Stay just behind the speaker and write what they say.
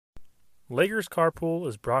Lakers Carpool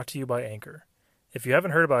is brought to you by Anchor. If you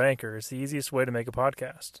haven't heard about Anchor, it's the easiest way to make a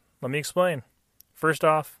podcast. Let me explain. First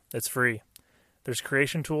off, it's free. There's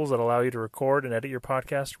creation tools that allow you to record and edit your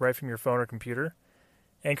podcast right from your phone or computer.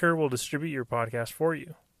 Anchor will distribute your podcast for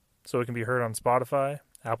you, so it can be heard on Spotify,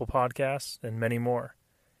 Apple Podcasts, and many more.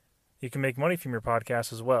 You can make money from your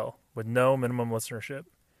podcast as well, with no minimum listenership.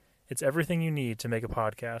 It's everything you need to make a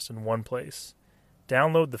podcast in one place.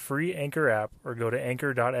 Download the free Anchor app or go to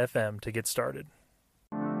anchor.fm to get started.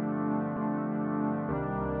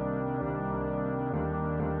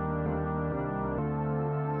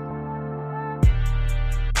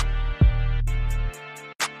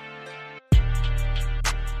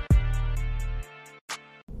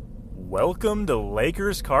 Welcome to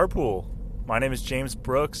Lakers Carpool. My name is James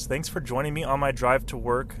Brooks. Thanks for joining me on my drive to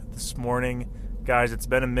work this morning. Guys, it's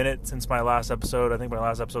been a minute since my last episode. I think my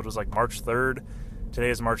last episode was like March 3rd. Today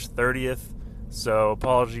is March 30th, so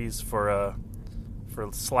apologies for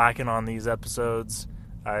slacking on these episodes.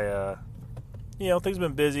 Things have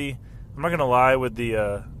been busy. I'm not gonna lie, with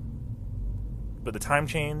the time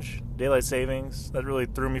change, daylight savings, that really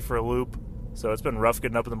threw me for a loop. So it's been rough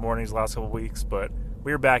getting up in the mornings the last couple of weeks, but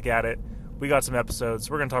we're back at it. We got some episodes.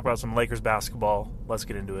 We're gonna talk about some Lakers basketball. Let's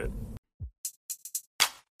get into it.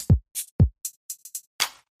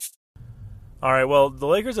 All right, well, the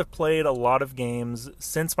Lakers have played a lot of games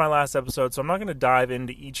since my last episode, so I'm not going to dive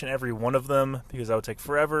into each and every one of them because that would take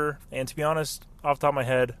forever. And to be honest, off the top of my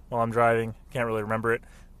head, while I'm driving, can't really remember it.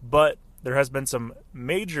 But there has been some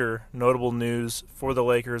major notable news for the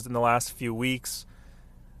Lakers in the last few weeks.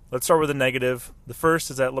 Let's start with the negative. The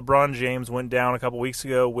first is that LeBron James went down a couple weeks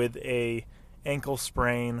ago with a ankle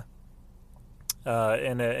sprain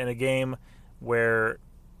in a game where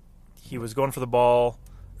he was going for the ball.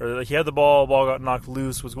 Or he had the ball got knocked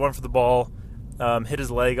loose, was going for the ball, hit his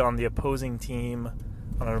leg on the opposing team,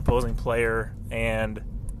 on an opposing player, and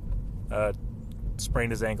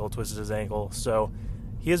sprained his ankle, twisted his ankle. So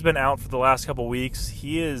he has been out for the last couple weeks.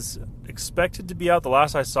 He is expected to be out. The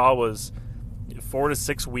last I saw was 4 to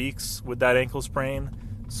 6 weeks with that ankle sprain.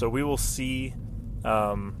 So we will see.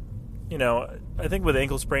 I think with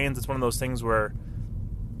ankle sprains, it's one of those things where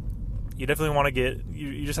you definitely want to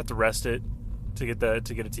you just have to rest it to get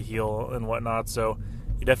it to heal and whatnot. So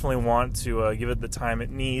you definitely want to give it the time it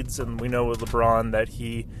needs. And we know with LeBron that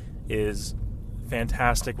he is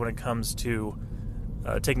fantastic when it comes to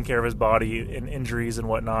taking care of his body in injuries and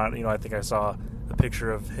whatnot. I think I saw a picture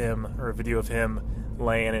of him or a video of him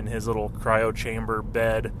laying in his little cryo chamber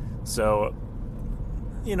bed. So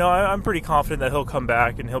I'm pretty confident that he'll come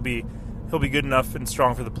back and he'll be good enough and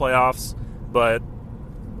strong for the playoffs. But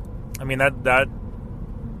I mean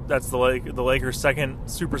that's the Lakers' second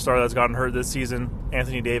superstar that's gotten hurt this season.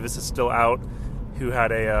 Anthony Davis is still out, who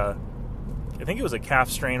had I think it was a calf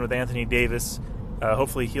strain with Anthony Davis.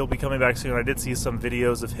 Hopefully he'll be coming back soon. I did see some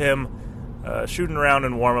videos of him shooting around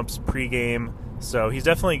in warm-ups pregame. So he's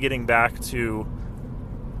definitely getting back to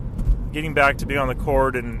being on the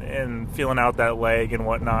court and feeling out that leg and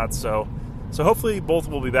whatnot. So hopefully both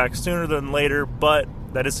will be back sooner than later, but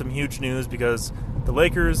that is some huge news because the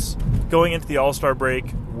Lakers, going into the All-Star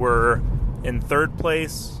break, were in third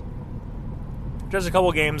place, just a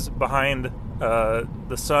couple games behind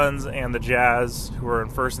the Suns and the Jazz, who were in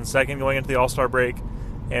first and second going into the All-Star break.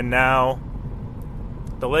 And now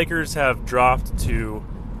the Lakers have dropped to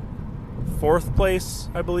fourth place,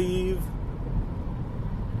 I believe.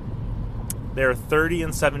 They're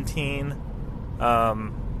 30-17.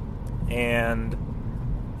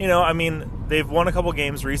 They've won a couple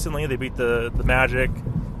games recently. They beat the Magic.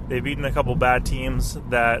 They've beaten a couple bad teams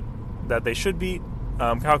that they should beat.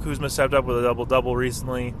 Kyle Kuzma stepped up with a double-double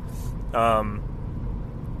recently. So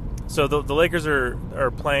the Lakers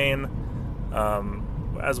are playing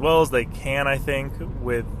as well as they can, I think,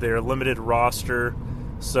 with their limited roster.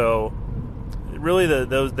 So really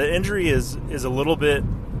the injury is a little bit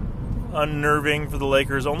unnerving for the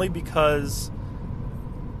Lakers, only because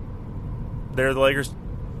they're the Lakers.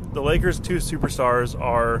 The Lakers' two superstars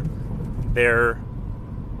are their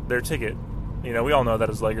ticket. We all know that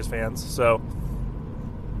as Lakers fans. So,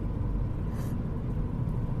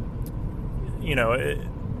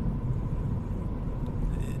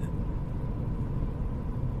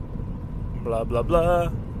 blah, blah,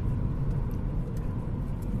 blah.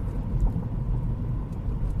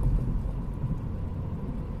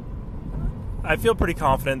 I feel pretty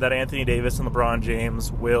confident that Anthony Davis and LeBron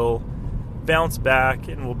James will bounce back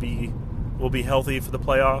and will be healthy for the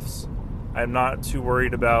playoffs. I'm not too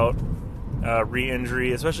worried about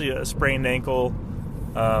re-injury, especially a sprained ankle.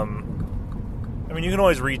 I mean, you can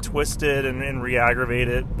always retwist it and re-aggravate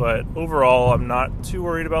it, but overall, I'm not too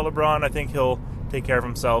worried about LeBron. I think he'll take care of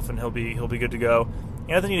himself and he'll be good to go.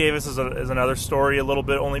 Anthony Davis is another story a little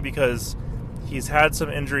bit, only because he's had some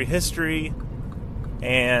injury history,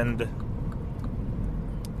 and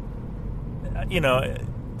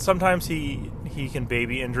sometimes he can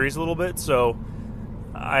baby injuries a little bit. So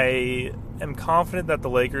I am confident that the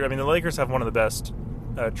Lakers have one of the best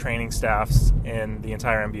training staffs in the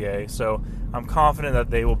entire NBA. So I'm confident that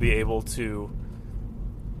they will be able to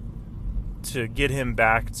get him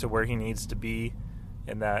back to where he needs to be,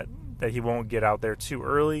 and that he won't get out there too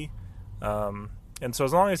early. And so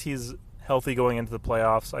as long as he's healthy going into the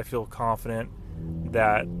playoffs, I feel confident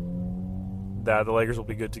that the Lakers will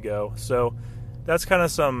be good to go. So that's kind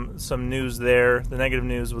of some news there. The negative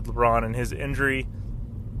news with LeBron and his injury.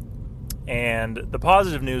 And the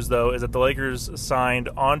positive news, though, is that the Lakers signed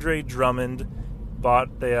Andre Drummond.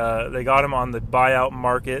 They got him on the buyout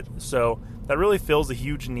market. So that really fills a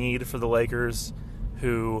huge need for the Lakers,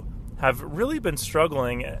 who have really been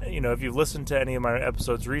struggling. If you've listened to any of my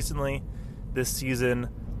episodes recently this season,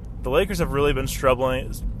 the Lakers have really been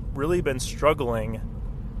struggling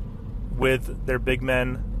with their big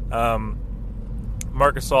men.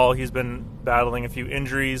 Marc Gasol, he's been battling a few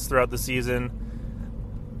injuries throughout the season.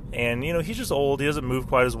 And, he's just old. He doesn't move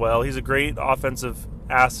quite as well. He's a great offensive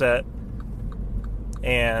asset.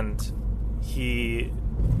 And he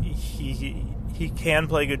can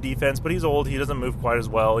play good defense, but he's old. He doesn't move quite as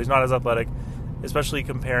well. He's not as athletic, especially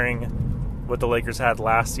comparing what the Lakers had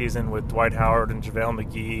last season with Dwight Howard and JaVale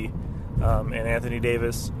McGee and Anthony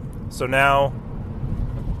Davis. So now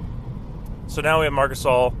we have Marc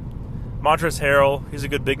Gasol. Montrezl Harrell, he's a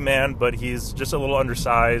good big man, but he's just a little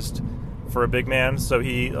undersized for a big man. So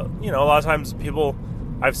he, a lot of times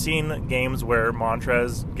I've seen games where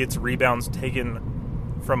Montrez gets rebounds taken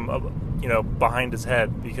from, behind his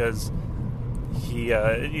head because he,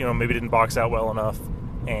 maybe didn't box out well enough,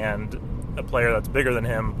 and a player that's bigger than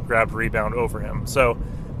him grabbed a rebound over him. So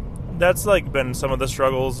that's been some of the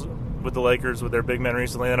struggles with the Lakers with their big men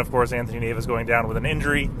recently. And then, of course, Anthony Davis going down with an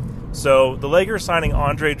injury. So the Lakers signing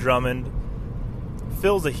Andre Drummond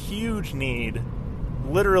fills a huge need,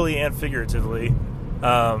 literally and figuratively,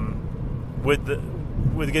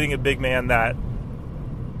 with getting a big man that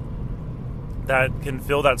can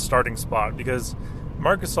fill that starting spot, because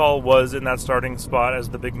Marc Gasol was in that starting spot as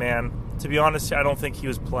the big man. To be honest, I don't think he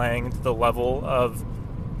was playing to the level of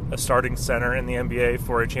a starting center in the NBA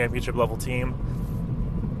for a championship level team.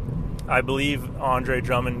 I believe Andre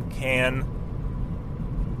Drummond can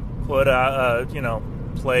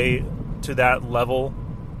play to that level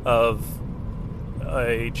of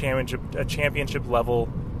a championship level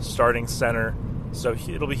starting center. So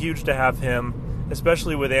it'll be huge to have him,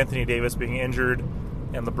 especially with Anthony Davis being injured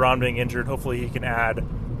and LeBron being injured. Hopefully he can add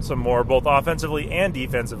some more, both offensively and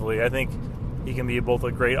defensively. I think he can be both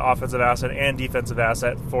a great offensive asset and defensive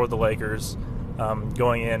asset for the Lakers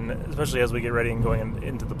going in, especially as we get ready and going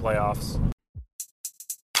into the playoffs.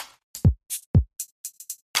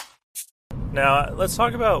 Now, let's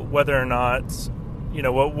talk about whether or not,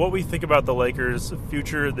 what we think about the Lakers'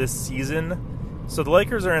 future this season. So the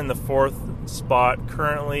Lakers are in the 4th spot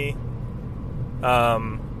currently,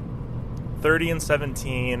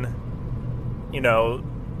 30-17.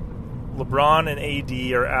 LeBron and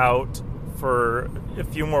AD are out for a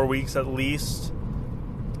few more weeks at least.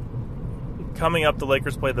 Coming up, the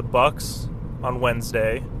Lakers play the Bucks on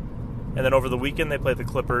Wednesday, and then over the weekend they play the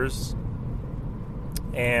Clippers,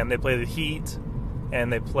 and they play the Heat,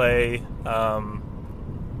 and they play a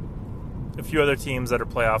few other teams that are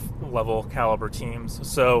playoff level caliber teams.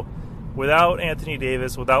 So without Anthony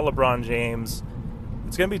Davis, without LeBron James,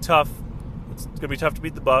 it's going to be tough. It's going to be tough to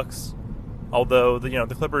beat the Bucks. Although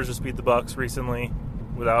the Clippers just beat the Bucks recently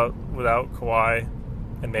without Kawhi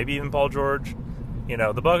and maybe even Paul George.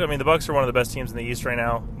 The Bucks are one of the best teams in the East right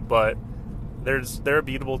now, but they're a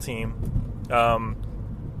beatable team.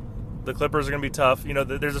 The Clippers are going to be tough.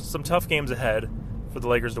 There's some tough games ahead for the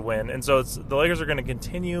Lakers to win, and so the Lakers are going to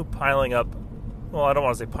continue piling up. Well, I don't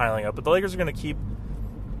want to say piling up, but the Lakers are going to keep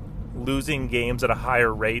losing games at a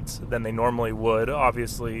higher rate than they normally would.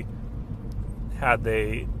 Obviously, had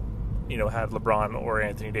they, had LeBron or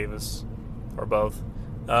Anthony Davis or both.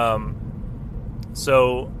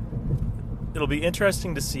 So it'll be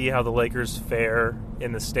interesting to see how the Lakers fare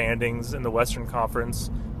in the standings in the Western Conference.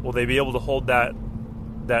 Will they be able to hold that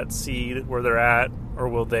seed where they're at, or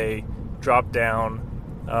will they drop down,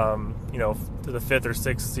 to the 5th or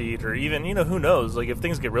 6th seed, or even, who knows? If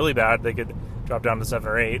things get really bad, they could drop down to 7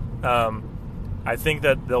 or 8. I think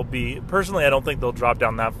that personally, I don't think they'll drop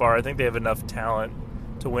down that far. I think they have enough talent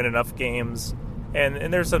to win enough games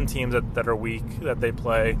And there's some teams that are weak that they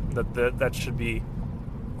play that should be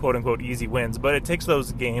quote unquote easy wins, but it takes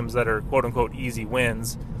those games that are quote unquote easy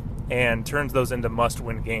wins and turns those into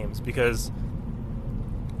must-win games, because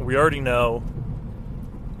we already know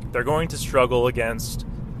they're going to struggle against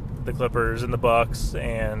the Clippers and the Bucks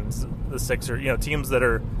and the Sixers, teams that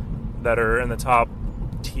are in the top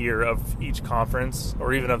tier of each conference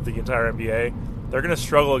or even of the entire NBA. They're going to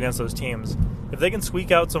struggle against those teams. If they can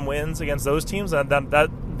squeak out some wins against those teams,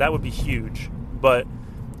 that would be huge. But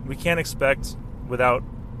we can't expect, without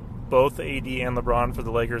both AD and LeBron, for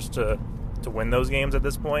the Lakers to win those games at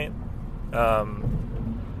this point.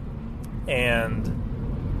 And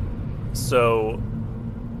so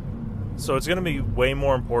it's going to be way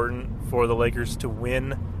more important for the Lakers to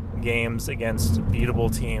win games against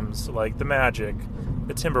beatable teams like the Magic,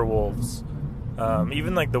 the Timberwolves,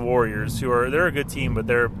 even like the Warriors, they're a good team, but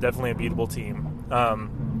they're definitely a beatable team.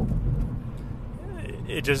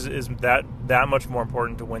 It just is that much more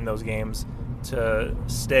important to win those games, to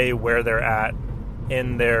stay where they're at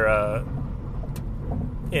in their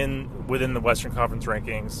within the Western Conference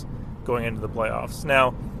rankings going into the playoffs.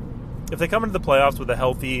 Now, if they come into the playoffs with a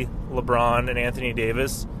healthy LeBron and Anthony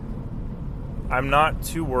Davis, I'm not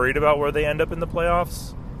too worried about where they end up in the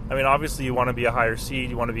playoffs. I mean, obviously you want to be a higher seed,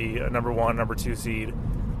 you want to be a number 1, number 2 seed,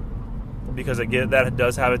 because that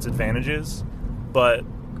does have its advantages, but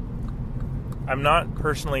I'm not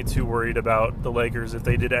personally too worried about the Lakers if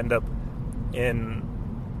they did end up in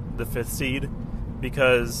the 5th seed,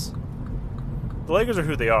 because the Lakers are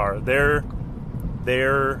who they are. They're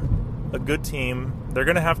a good team. They're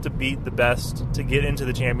going to have to beat the best to get into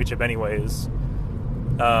the championship anyways.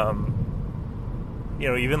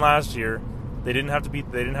 Even last year, they didn't have to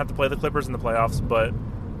play the Clippers in the playoffs, but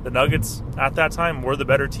the Nuggets at that time were the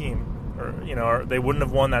better team. Or they wouldn't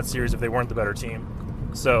have won that series if they weren't the better team.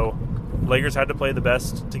 So Lakers had to play the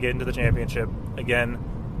best to get into the championship. Again,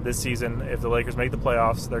 this season, if the Lakers make the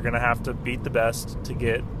playoffs, they're going to have to beat the best to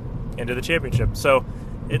get into the championship. So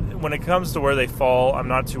when it comes to where they fall, I'm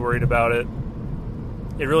not too worried about it.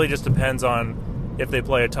 It really just depends on if they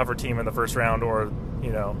play a tougher team in the first round or,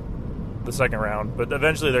 the second round. But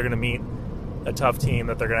eventually they're going to meet a tough team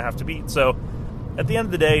that they're going to have to beat. So at the end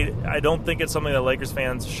of the day, I don't think it's something that Lakers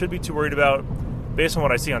fans should be too worried about. Based on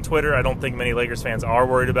what I see on Twitter, I don't think many Lakers fans are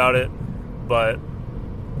worried about it. But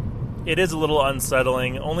it is a little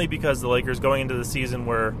unsettling, only because the Lakers going into the season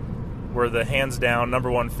were the hands-down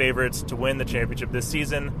number 1 favorites to win the championship this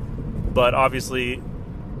season. But obviously,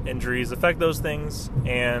 injuries affect those things,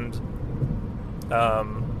 and I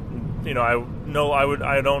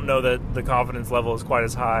don't know that the confidence level is quite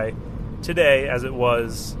as high today as it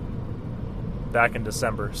was back in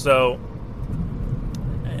December. So,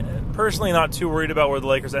 personally, not too worried about where the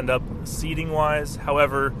Lakers end up seeding-wise.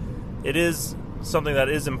 However, it is something that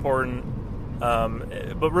is important.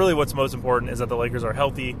 But really, what's most important is that the Lakers are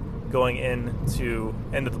healthy going into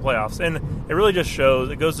the playoffs, and it really just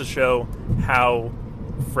goes to show how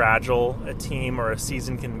fragile a team or a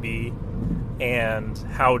season can be, and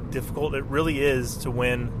how difficult it really is to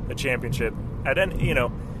win a championship at any,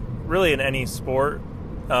 really in any sport,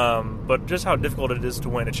 but just how difficult it is to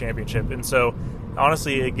win a championship. And so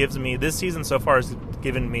honestly, this season so far has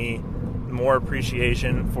given me more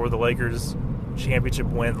appreciation for the Lakers championship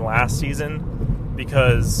win last season,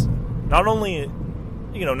 because not only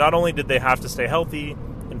did they have to stay healthy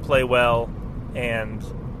and play well and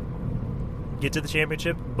get to the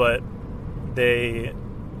championship, but they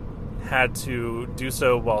had to do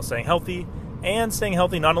so while staying healthy, and staying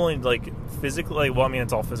healthy not only like physically, well, I mean,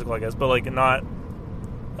 it's all physical, I guess, but like not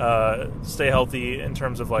stay healthy in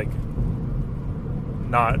terms of like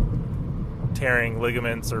not tearing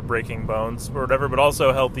ligaments or breaking bones or whatever, but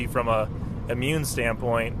also healthy from a immune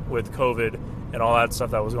standpoint with COVID and all that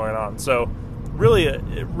stuff that was going on. So really,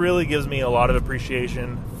 it really gives me a lot of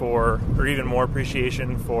appreciation or even more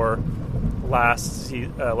appreciation for last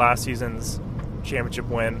season's championship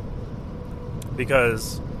win,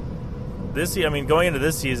 because going into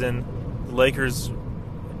this season, the Lakers,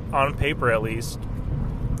 on paper at least,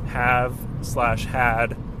 had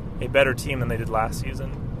a better team than they did last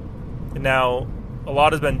season. And now, a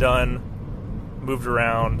lot has been done, moved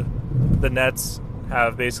around. The Nets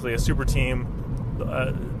have basically a super team.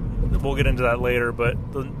 We'll get into that later, but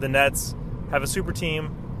the Nets have a super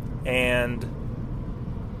team and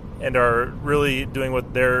are really doing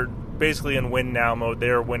what they're basically in win now mode. They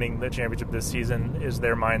are winning the championship this season is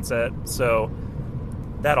their mindset. So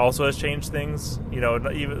that also has changed things.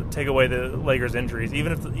 Even take away the Lakers' injuries.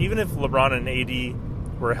 Even if LeBron and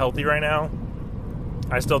AD were healthy right now,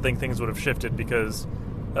 I still think things would have shifted because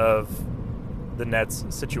of the Nets'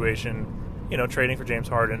 situation trading for James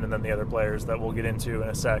Harden and then the other players that we'll get into in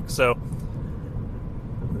a sec. So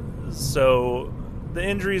the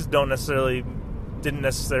injuries didn't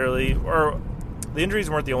necessarily, or the injuries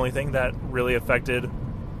weren't the only thing that really affected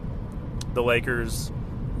the Lakers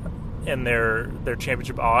and their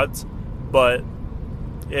championship odds, but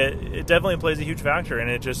it definitely plays a huge factor, and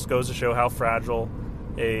it just goes to show how fragile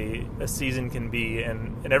a season can be,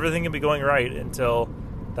 and everything can be going right until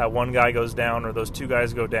that one guy goes down or those two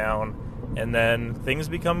guys go down, and then things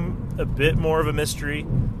become a bit more of a mystery.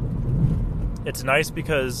 It's nice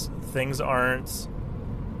because things aren't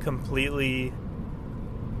completely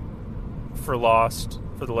for lost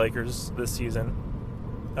for the Lakers this season.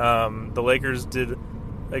 The Lakers did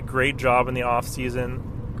a great job in the offseason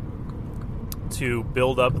to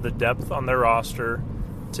build up the depth on their roster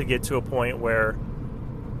to get to a point where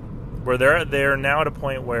they're now at a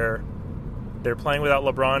point where they're playing without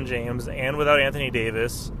LeBron James and without Anthony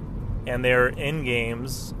Davis, and they're in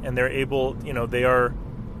games, and they're able,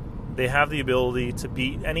 they have the ability to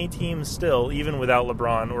beat any team still, even without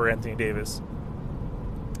LeBron or Anthony Davis.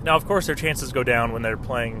 Now, of course, their chances go down when they're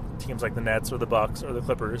playing teams like the Nets or the Bucks or the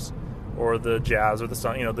Clippers or the Jazz or the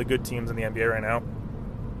Sun, the good teams in the NBA right now.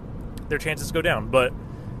 Their chances go down, but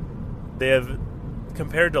they have,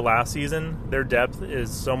 compared to last season, their depth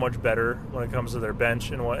is so much better when it comes to their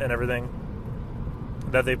bench and everything,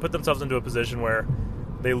 that they put themselves into a position where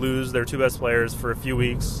they lose their two best players for a few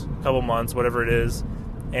weeks, a couple months, whatever it is,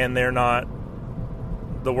 and they're not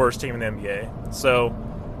the worst team in the NBA. So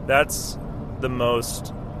that's the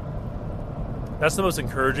most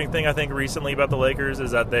encouraging thing I think recently about the Lakers,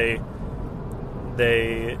 is that they're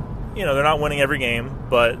not winning every game,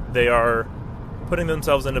 but they are putting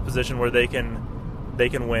themselves in a position where they can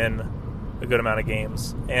win a good amount of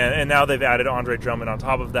games. And now they've added Andre Drummond on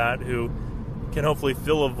top of that, who can hopefully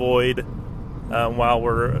fill a void while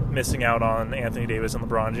we're missing out on Anthony Davis and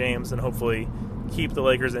LeBron James, and hopefully keep the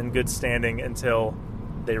Lakers in good standing until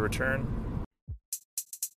they return.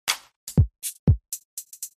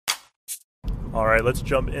 All right, let's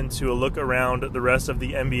jump into a look around the rest of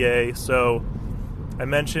the NBA. So I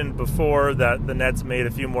mentioned before that the Nets made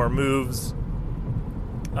a few more moves.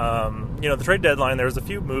 The trade deadline, there was a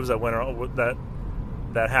few moves that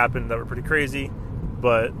happened that were pretty crazy.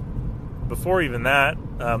 But before even that,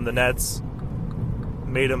 the Nets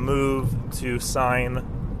made a move to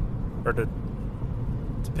sign, or to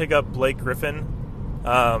pick up Blake Griffin.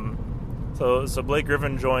 So Blake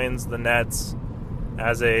Griffin joins the Nets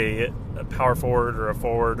as a power forward or a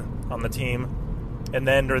forward on the team. And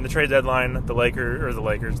then during the trade deadline,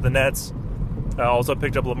 the Nets also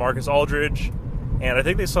picked up LaMarcus Aldridge, and I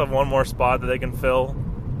think they still have one more spot that they can fill,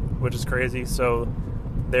 which is crazy. So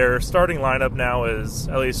their starting lineup now is,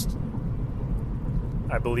 at least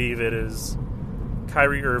I believe it is,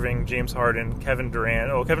 Kyrie Irving, James Harden, Kevin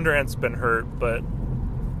Durant. Oh, Kevin Durant's been hurt, but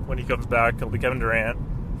when he comes back, it'll be Kevin Durant.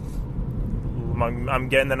 I'm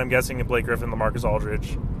guessing Blake Griffin, LaMarcus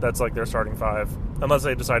Aldridge. That's like their starting five, unless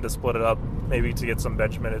they decide to split it up, maybe to get some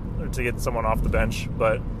bench minute or to get someone off the bench.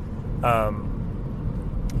 But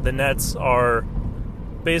the Nets are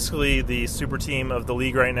basically the super team of the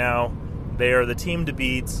league right now. They are the team to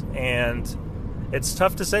beat, and it's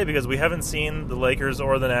tough to say because we haven't seen the Lakers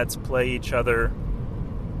or the Nets play each other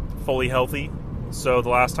fully healthy. So the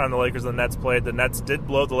last time the Lakers and the Nets played, the Nets did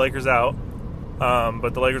blow the Lakers out.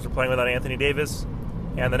 But the Lakers were playing without Anthony Davis,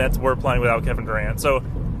 and the Nets were playing without Kevin Durant. So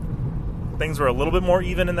things were a little bit more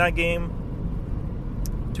even in that game.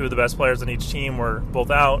 Two of the best players on each team were both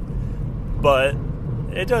out. But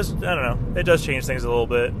it does change things a little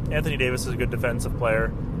bit. Anthony Davis is a good defensive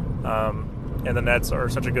player. And the Nets are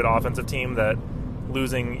such a good offensive team that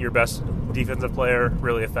losing your best defensive player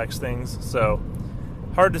really affects things. So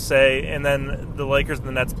hard to say. And then the Lakers and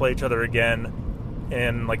the Nets play each other again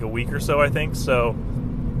in like a week or so, I think. So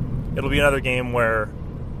it'll be another game where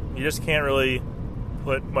you just can't really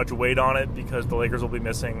put much weight on it because the Lakers will be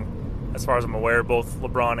missing, as far as I'm aware, both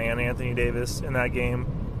LeBron and Anthony Davis in that game.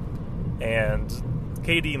 And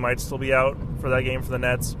KD might still be out for that game for the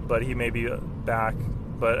Nets, but he may be back.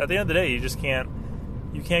 But at the end of the day, you can't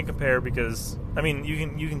compare, because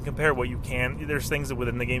you can compare what you can. There's things that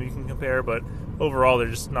within the game you can compare, but overall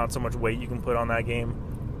there's just not so much weight you can put on that game,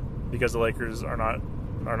 because the Lakers are not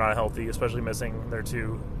healthy, especially missing their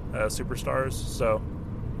two superstars. So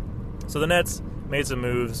the Nets made some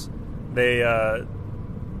moves. They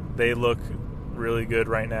look really good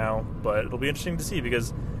right now, but it'll be interesting to see,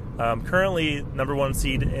 because currently number one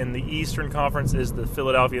seed in the Eastern Conference is the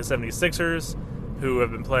Philadelphia 76ers, who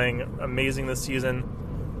have been playing amazing this season.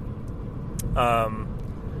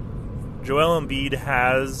 Joel Embiid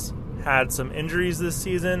has had some injuries this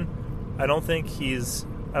season. I don't think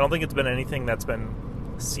it's been anything that's been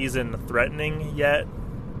season threatening yet,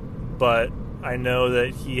 but I know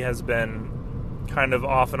that he has been kind of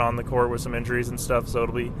off and on the court with some injuries and stuff, so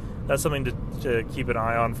that's something to keep an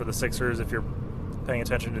eye on for the Sixers if you're paying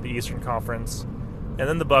attention to the Eastern Conference. And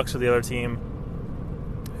then the Bucks are the other team,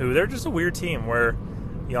 who they're just a weird team where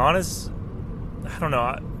Giannis, I don't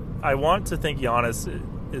know, I want to think Giannis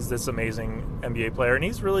is this amazing NBA player, and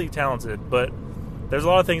he's really talented, but there's a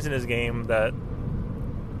lot of things in his game that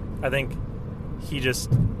I think he just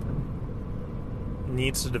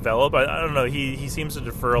needs to develop. I don't know, he seems to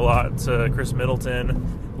defer a lot to Chris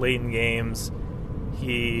Middleton late in games.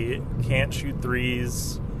 He can't shoot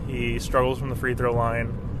threes. He struggles from the free throw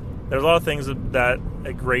line. There's a lot of things that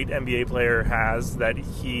a great NBA player has that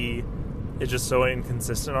he is just so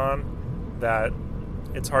inconsistent on that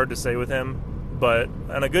it's hard to say with him. But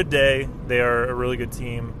on a good day, they are a really good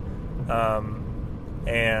team,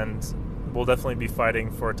 and will definitely be fighting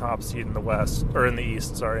for a top seed in the West, or in the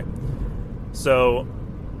East. Sorry. So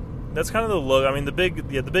that's kind of the look. I mean, the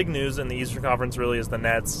big news in the Eastern Conference really is the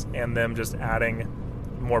Nets and them just adding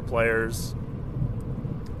more players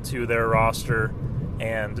to their roster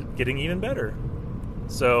and getting even better.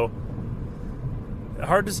 So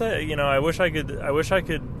hard to say. You know, I wish I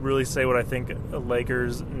could really say what I think a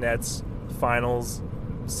Lakers Nets finals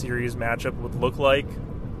series matchup would look like.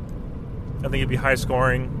 I think it'd be high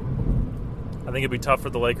scoring. I think it'd be tough for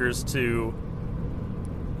the Lakers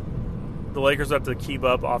have to keep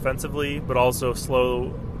up offensively, but also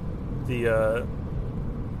slow the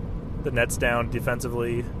Nets down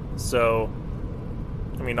defensively. So,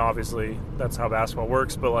 I mean, obviously that's how basketball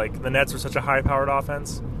works, but like the Nets are such a high-powered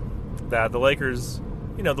offense that the Lakers,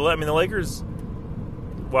 you know, the Lakers,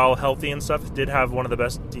 while healthy and stuff, did have one of the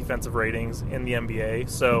best defensive ratings in the NBA.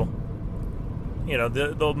 So, you know,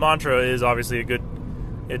 the mantra is obviously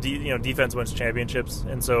defense wins championships,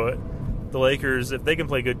 and so the Lakers, if they can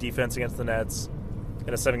play good defense against the Nets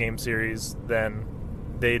in a 7-game series, then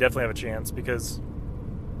they definitely have a chance because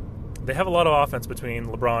they have a lot of offense between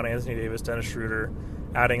LeBron, Anthony Davis, Dennis Schroeder,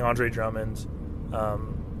 adding Andre Drummond.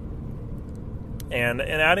 And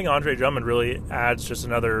adding Andre Drummond really adds just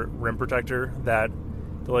another rim protector that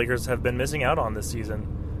the Lakers have been missing out on this season,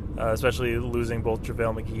 especially losing both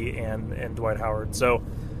JaVale McGee and Dwight Howard. So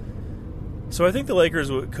I think the Lakers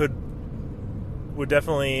would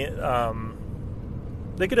definitely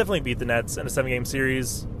they could definitely beat the Nets in a 7-game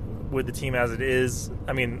series with the team as it is.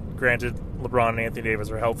 I mean, granted, LeBron and Anthony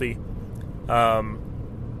Davis are healthy,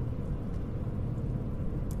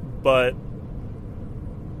 but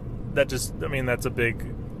that's a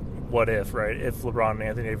big what if, right? If LeBron and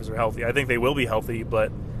Anthony Davis are healthy, I think they will be healthy,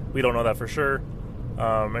 but we don't know that for sure.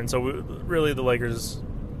 And so really the Lakers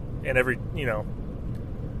and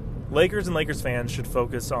Lakers and Lakers fans should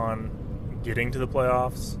focus on getting to the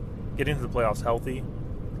playoffs healthy.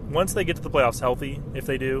 Once they get to the playoffs healthy, if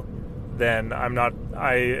they do, then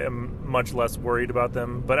I am much less worried about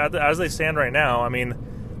them. But as they stand right now, I mean,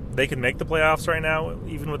 they can make the playoffs right now,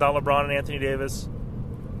 even without LeBron and Anthony Davis.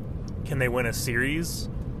 Can they win a series?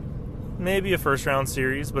 Maybe a first-round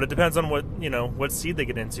series, but it depends on what seed they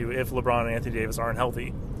get into if LeBron and Anthony Davis aren't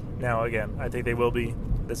healthy. Now, again, I think they will be.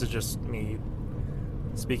 This is just me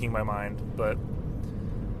speaking my mind, but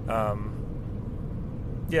a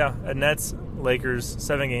Nets-Lakers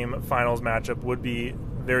 7-game finals matchup would be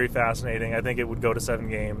very fascinating. I think it would go to 7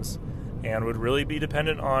 games and would really be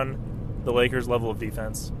dependent on the Lakers' level of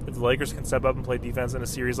defense. If the Lakers can step up and play defense in a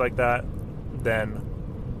series like that, then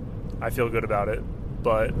I feel good about it.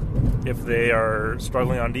 But if they are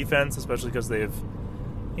struggling on defense, especially because they've,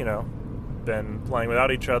 been playing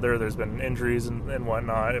without each other, there's been injuries and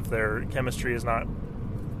whatnot, if their chemistry is not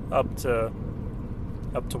up to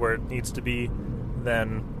where it needs to be,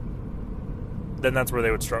 then that's where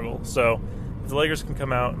they would struggle. So if the Lakers can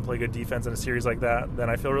come out and play good defense in a series like that, then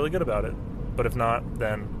I feel really good about it. But if not,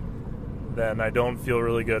 then I don't feel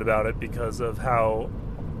really good about it because of how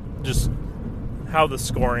the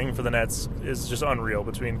scoring for the Nets is just unreal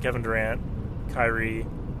between Kevin Durant, Kyrie,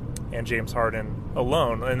 and James Harden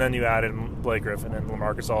alone. And then you add in Blake Griffin and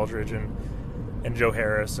LaMarcus Aldridge and Joe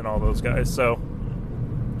Harris and all those guys. So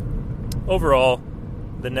overall,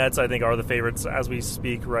 the Nets, I think, are the favorites as we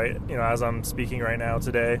speak as I'm speaking right now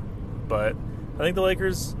today. But I think the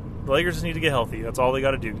Lakers just need to get healthy. That's all they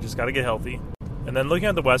got to do. Just got to get healthy. And then looking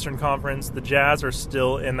at the Western Conference, the Jazz are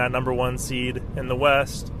still in that number 1 seed in the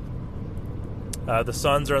West. The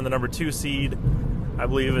Suns are in the number 2 seed. I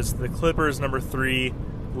believe it's the Clippers number 3,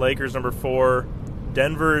 Lakers number 4,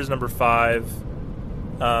 Denver is number 5.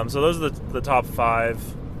 So those are the top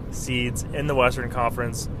 5 seeds in the Western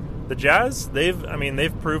Conference. the Jazz, they've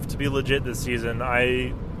proved to be legit this season.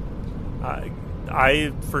 I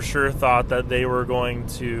for sure thought that they were going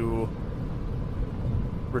to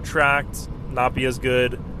retract, not be as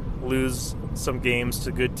good, lose some games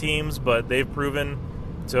to good teams, but they've proven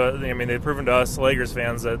to us Lakers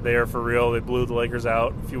fans that they are for real. They blew the Lakers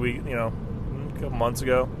out a couple months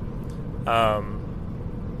ago.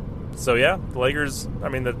 So yeah, the Lakers,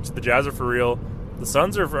 the Jazz are for real. The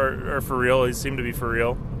Suns are for real. They seem to be for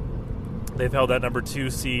real. They've held that number 2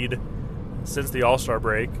 seed since the All-Star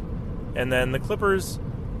break. And then the Clippers,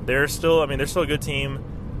 they're still a good team.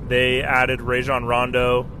 They added Rajon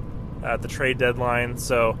Rondo at the trade deadline.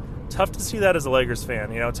 So tough to see that as a Lakers fan.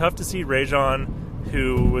 Tough to see Rajon,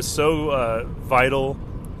 who was so vital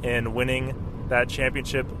in winning that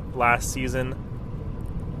championship last season.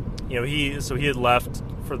 He had left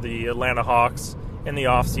for the Atlanta Hawks in the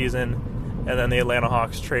offseason, and then the Atlanta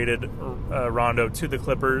Hawks traded Rondo to the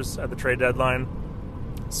Clippers at the trade deadline.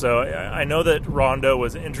 So I know that Rondo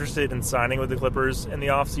was interested in signing with the Clippers in the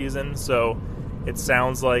offseason, so it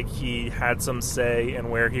sounds like he had some say in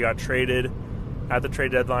where he got traded at the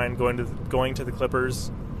trade deadline, going to the Clippers.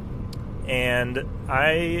 And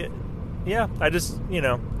I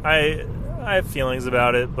have feelings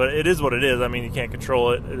about it, but it is what it is. You can't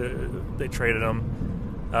control it. They traded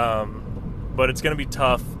him. But it's going to be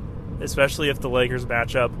tough, especially if the Lakers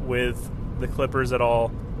match up with the Clippers at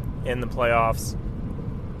all in the playoffs,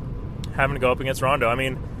 having to go up against Rondo.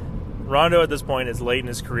 Rondo at this point is late in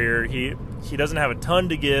his career. He doesn't have a ton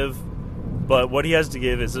to give, but what he has to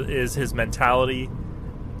give is his mentality,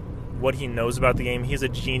 what he knows about the game. He's a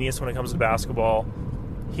genius when it comes to basketball.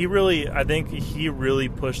 I think he really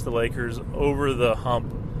pushed the Lakers over the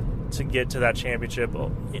hump to get to that championship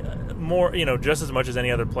more, just as much as any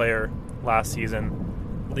other player last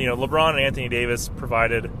season. LeBron and Anthony Davis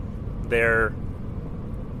provided their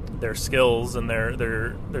skills and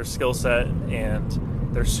their skill set and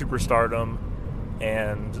their superstardom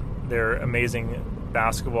and their amazing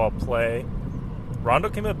basketball play. Rondo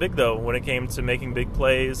came up big, though, when it came to making big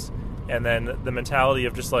plays, and then the mentality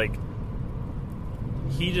of just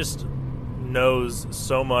he just knows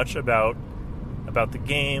so much about the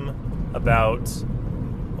game, about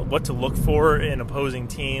what to look for in opposing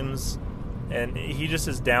teams, and he just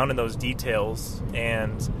is down in those details.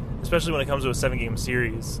 And especially when it comes to a 7-game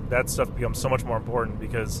series, that stuff becomes so much more important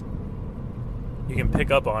because you can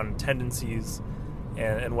pick up on tendencies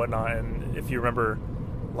and whatnot. And if you remember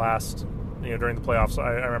during the playoffs,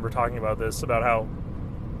 I remember talking about this, about how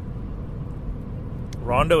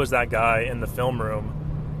Rondo is that guy in the film room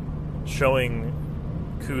showing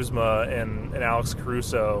Kuzma and Alex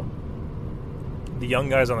Caruso, the young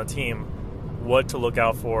guys on the team, what to look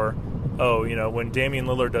out for. When Damian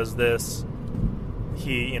Lillard does this,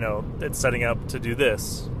 it's setting up to do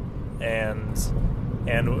this. And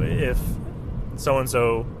if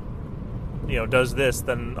so-and-so, does this,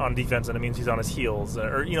 then on defense, then it means he's on his heels.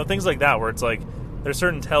 Or, things like that, where it's there's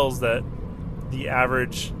certain tells that the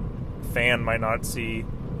average fan might not see.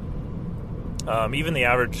 Even the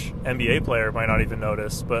average NBA player might not even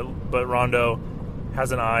notice, but Rondo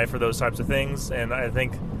has an eye for those types of things, and I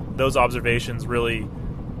think those observations really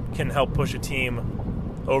can help push a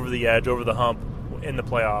team over the edge, over the hump in the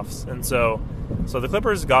playoffs. And so the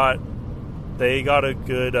Clippers got a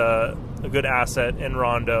good asset in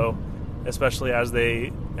Rondo, especially as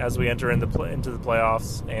we enter into the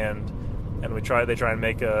playoffs and they try and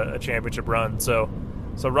make a championship run. So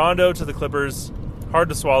Rondo to the Clippers, hard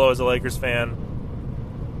to swallow as a Lakers fan,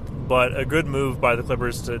 but a good move by the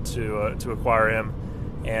Clippers to acquire him.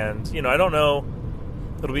 And I don't know,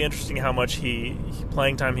 it'll be interesting how much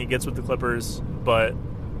playing time he gets with the Clippers, but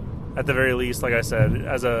at the very least, like I said,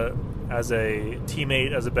 as a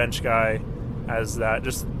teammate, as a bench guy, as that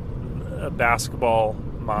just a basketball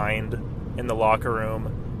mind in the locker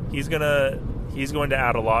room, he's going to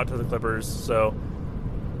add a lot to the Clippers. So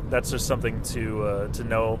that's just something to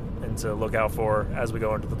know and to look out for as we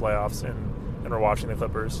go into the playoffs and we're watching the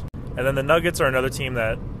Clippers. And then the Nuggets are another team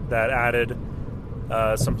that added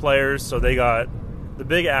some players. So they got, the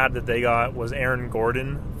big ad that they got was Aaron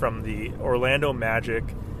Gordon from the Orlando Magic.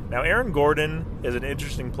 Now, Aaron Gordon is an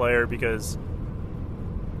interesting player because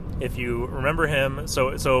if you remember him,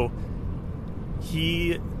 so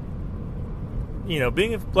he,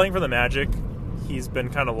 playing for the Magic, he's been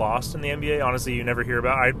kind of lost in the NBA. Honestly, you never hear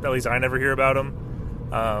about. At least I never hear about him.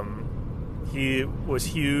 He was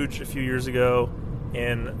huge a few years ago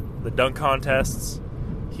in the dunk contests.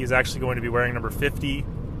 He's actually going to be wearing number 50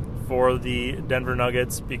 for the Denver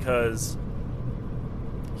Nuggets because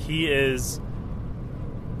he's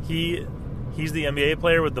the NBA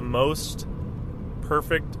player with the most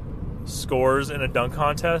perfect scores in a dunk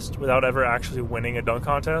contest without ever actually winning a dunk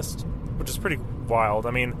contest, which is pretty wild.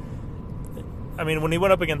 I mean, when he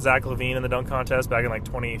went up against Zach LaVine in the dunk contest back in like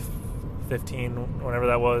 2015, whenever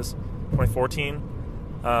that was, 2014,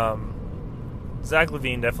 Zach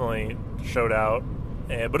LaVine definitely showed out,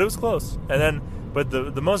 but it was close. And then, but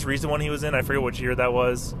the most recent one he was in, I forget which year that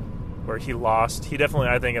was, where he lost. He definitely,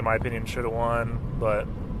 I think, in my opinion, should have won, but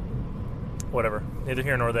whatever, neither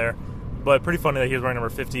here nor there. But pretty funny that he was wearing number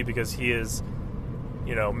 50 because he is,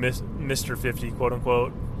 Mr. 50, quote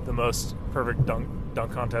unquote, the most perfect dunk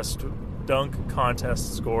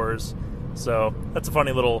contest scores. So that's a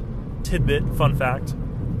funny little tidbit, fun fact.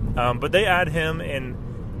 But they add him, and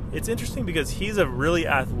it's interesting because he's a really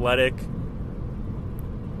athletic,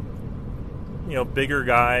 bigger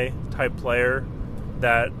guy type player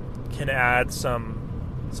that can add some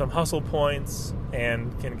hustle points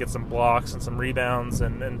and can get some blocks and some rebounds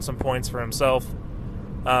and some points for himself.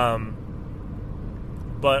 But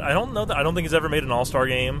I don't think he's ever made an all-star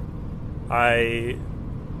game.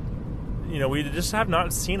 We just have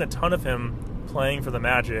not seen a ton of him playing for the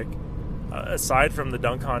Magic, aside from the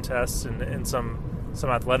dunk contests and some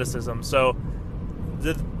athleticism. So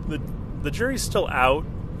the jury's still out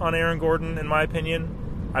on Aaron Gordon, in my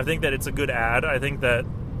opinion. I think that it's a good add. I think that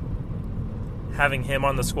having him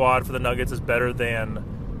on the squad for the Nuggets is better than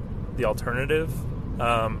the alternative.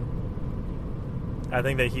 I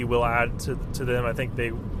think that he will add to them. I think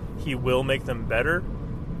he will make them better,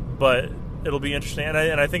 but it'll be interesting. And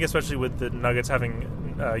I think especially with the Nuggets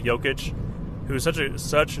having Jokic, who's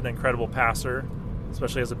such an incredible passer,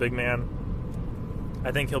 especially as a big man,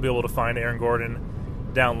 I think he'll be able to find Aaron Gordon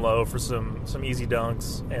down low for some easy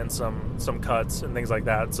dunks and some cuts and things like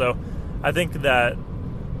that. So I think that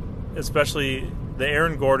especially the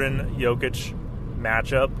Aaron Gordon-Jokic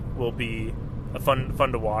matchup will be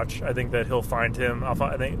fun to watch. I think that he'll find him. I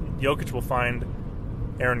think Jokic will find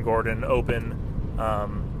Aaron Gordon open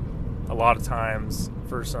a lot of times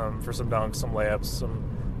for some dunks, some layups,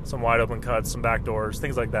 some wide open cuts, some backdoors,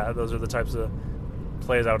 things like that. Those are the types of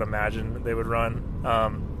plays I would imagine they would run.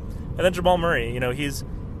 And then Jamal Murray,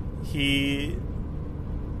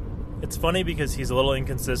 it's funny because he's a little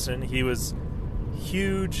inconsistent. He was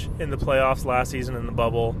huge in the playoffs last season in the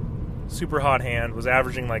bubble, super hot hand, was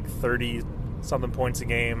averaging like 30-something points a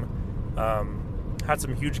game, had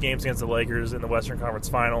some huge games against the Lakers in the Western Conference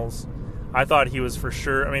Finals. I thought he was for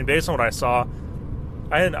sure, based on what I saw,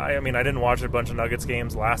 I didn't watch a bunch of Nuggets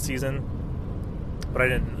games last season, but I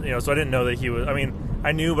didn't, so I didn't know that he was,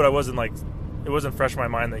 I knew, but I wasn't like, it wasn't fresh in my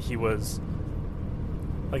mind that he was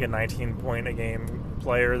like a 19-point-a-game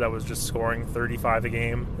player that was just scoring 35 a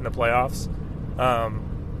game in the playoffs.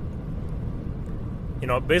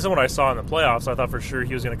 Based on what I saw in the playoffs, I thought for sure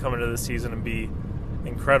he was going to come into this season and be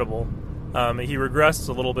incredible. He regressed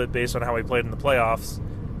a little bit based on how he played in the playoffs,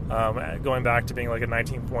 going back to being like a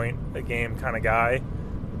 19-point-a-game kind of guy.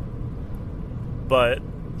 But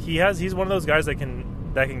he's one of those guys that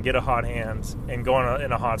can get a hot hand and go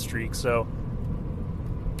in a hot streak. So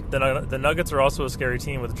the Nuggets are also a scary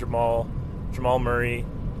team with Jamal Murray,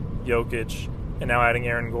 Jokic, and now adding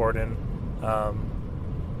Aaron Gordon.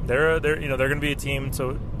 They're going to be a team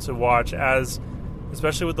to watch, as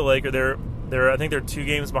especially with the Lakers. I think they're 2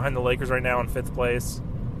 games behind the Lakers right now in 5th place.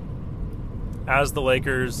 As the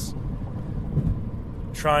Lakers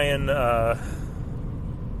try and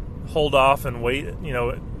hold off and wait,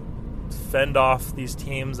 fend off these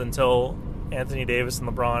teams until Anthony Davis and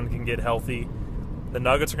LeBron can get healthy, the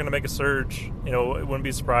Nuggets are going to make a surge. It wouldn't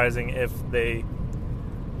be surprising if they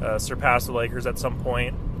surpass the Lakers at some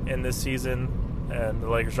point in this season, and the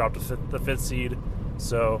Lakers dropped the 5th seed.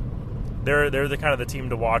 So they're the kind of the team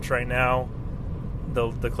to watch right now.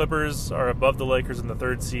 The Clippers are above the Lakers in the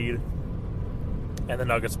 3rd seed, and the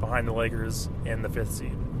Nuggets behind the Lakers in the 5th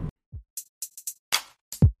seed.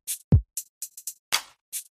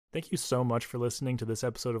 Thank you so much for listening to this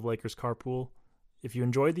episode of Lakers Carpool. If you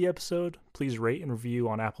enjoyed the episode, please rate and review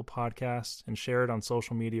on Apple Podcasts and share it on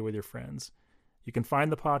social media with your friends. You can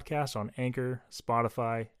find the podcast on Anchor,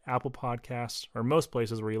 Spotify, Apple Podcasts, or most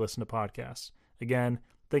places where you listen to podcasts. Again,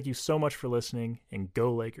 thank you so much for listening, and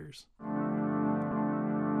go Lakers.